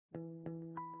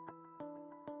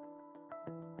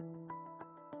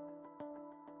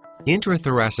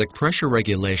Intrathoracic Pressure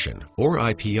Regulation, or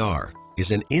IPR,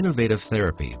 is an innovative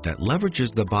therapy that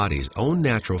leverages the body's own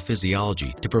natural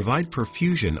physiology to provide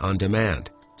perfusion on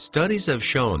demand. Studies have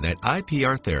shown that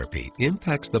IPR therapy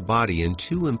impacts the body in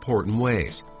two important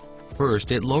ways.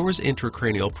 First, it lowers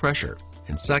intracranial pressure,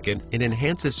 and second, it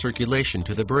enhances circulation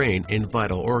to the brain and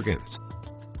vital organs.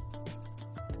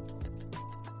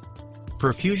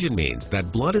 Perfusion means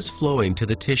that blood is flowing to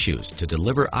the tissues to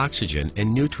deliver oxygen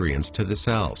and nutrients to the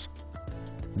cells.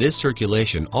 This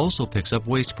circulation also picks up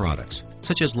waste products,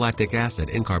 such as lactic acid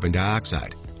and carbon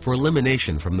dioxide, for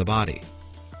elimination from the body.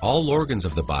 All organs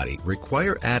of the body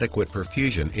require adequate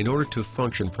perfusion in order to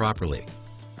function properly.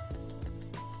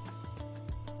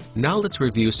 Now let's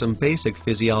review some basic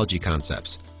physiology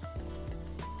concepts.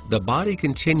 The body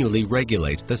continually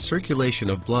regulates the circulation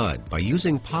of blood by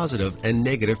using positive and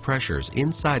negative pressures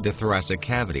inside the thoracic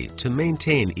cavity to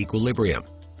maintain equilibrium.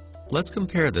 Let's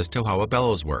compare this to how a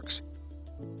bellows works.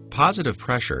 Positive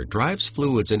pressure drives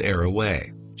fluids and air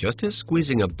away, just as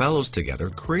squeezing a bellows together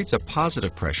creates a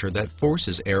positive pressure that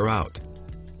forces air out.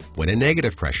 When a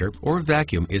negative pressure or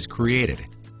vacuum is created,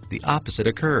 the opposite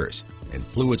occurs, and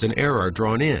fluids and air are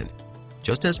drawn in,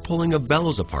 just as pulling a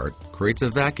bellows apart creates a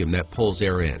vacuum that pulls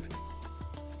air in.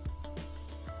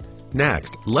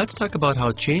 Next, let's talk about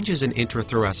how changes in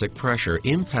intrathoracic pressure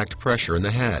impact pressure in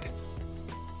the head.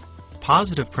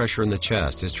 Positive pressure in the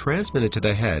chest is transmitted to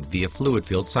the head via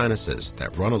fluid-filled sinuses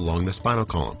that run along the spinal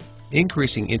column,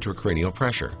 increasing intracranial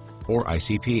pressure, or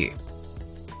ICP,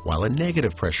 while a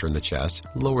negative pressure in the chest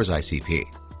lowers ICP.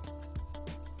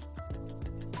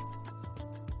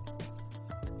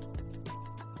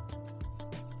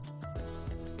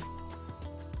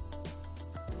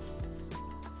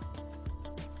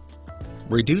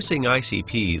 Reducing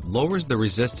ICP lowers the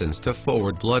resistance to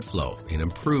forward blood flow and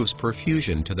improves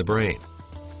perfusion to the brain.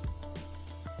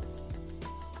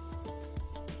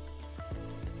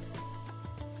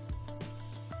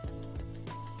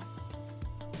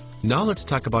 Now let's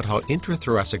talk about how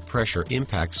intrathoracic pressure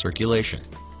impacts circulation.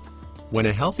 When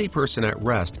a healthy person at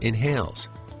rest inhales,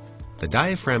 the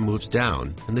diaphragm moves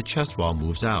down and the chest wall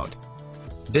moves out.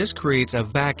 This creates a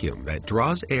vacuum that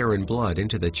draws air and blood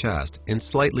into the chest and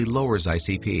slightly lowers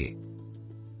ICP.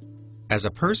 As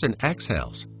a person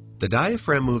exhales, the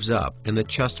diaphragm moves up and the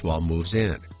chest wall moves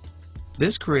in.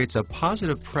 This creates a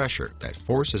positive pressure that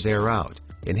forces air out,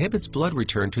 inhibits blood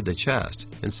return to the chest,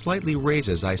 and slightly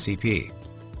raises ICP.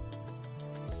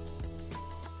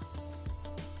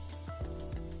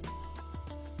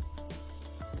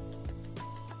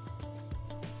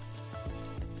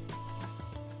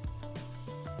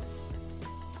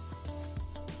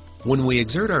 When we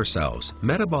exert ourselves,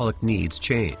 metabolic needs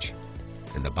change,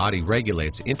 and the body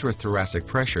regulates intrathoracic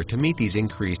pressure to meet these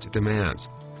increased demands.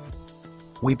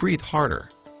 We breathe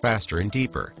harder, faster, and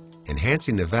deeper,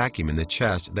 enhancing the vacuum in the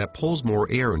chest that pulls more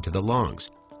air into the lungs,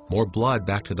 more blood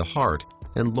back to the heart,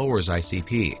 and lowers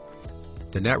ICP.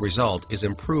 The net result is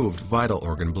improved vital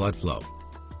organ blood flow.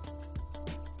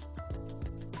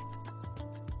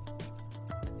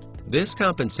 This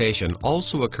compensation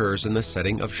also occurs in the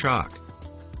setting of shock.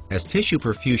 As tissue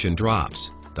perfusion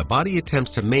drops, the body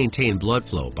attempts to maintain blood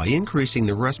flow by increasing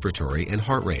the respiratory and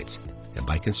heart rates, and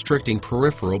by constricting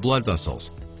peripheral blood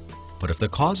vessels. But if the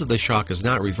cause of the shock is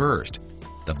not reversed,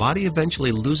 the body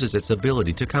eventually loses its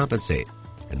ability to compensate,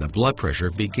 and the blood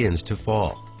pressure begins to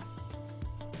fall.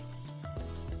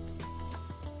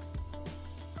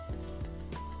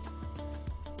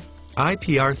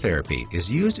 IPR therapy is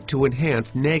used to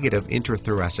enhance negative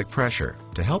intrathoracic pressure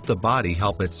to help the body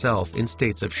help itself in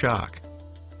states of shock.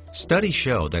 Studies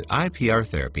show that IPR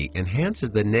therapy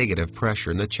enhances the negative pressure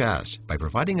in the chest by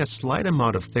providing a slight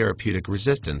amount of therapeutic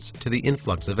resistance to the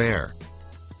influx of air.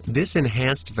 This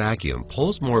enhanced vacuum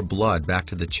pulls more blood back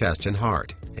to the chest and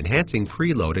heart, enhancing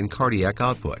preload and cardiac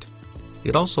output.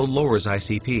 It also lowers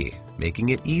ICP, making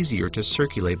it easier to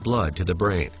circulate blood to the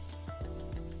brain.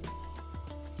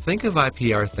 Think of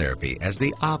IPR therapy as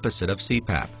the opposite of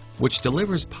CPAP, which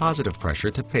delivers positive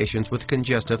pressure to patients with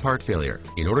congestive heart failure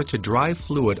in order to drive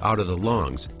fluid out of the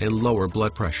lungs and lower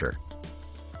blood pressure.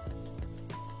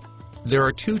 There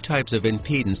are two types of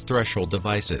impedance threshold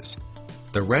devices.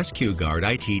 The Rescue Guard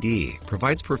ITD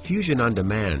provides perfusion on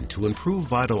demand to improve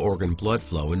vital organ blood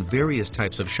flow in various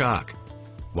types of shock,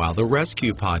 while the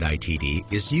Rescue Pod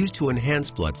ITD is used to enhance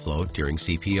blood flow during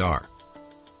CPR.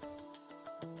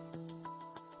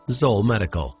 Zoll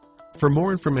Medical. For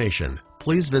more information,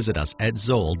 please visit us at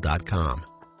zoll.com.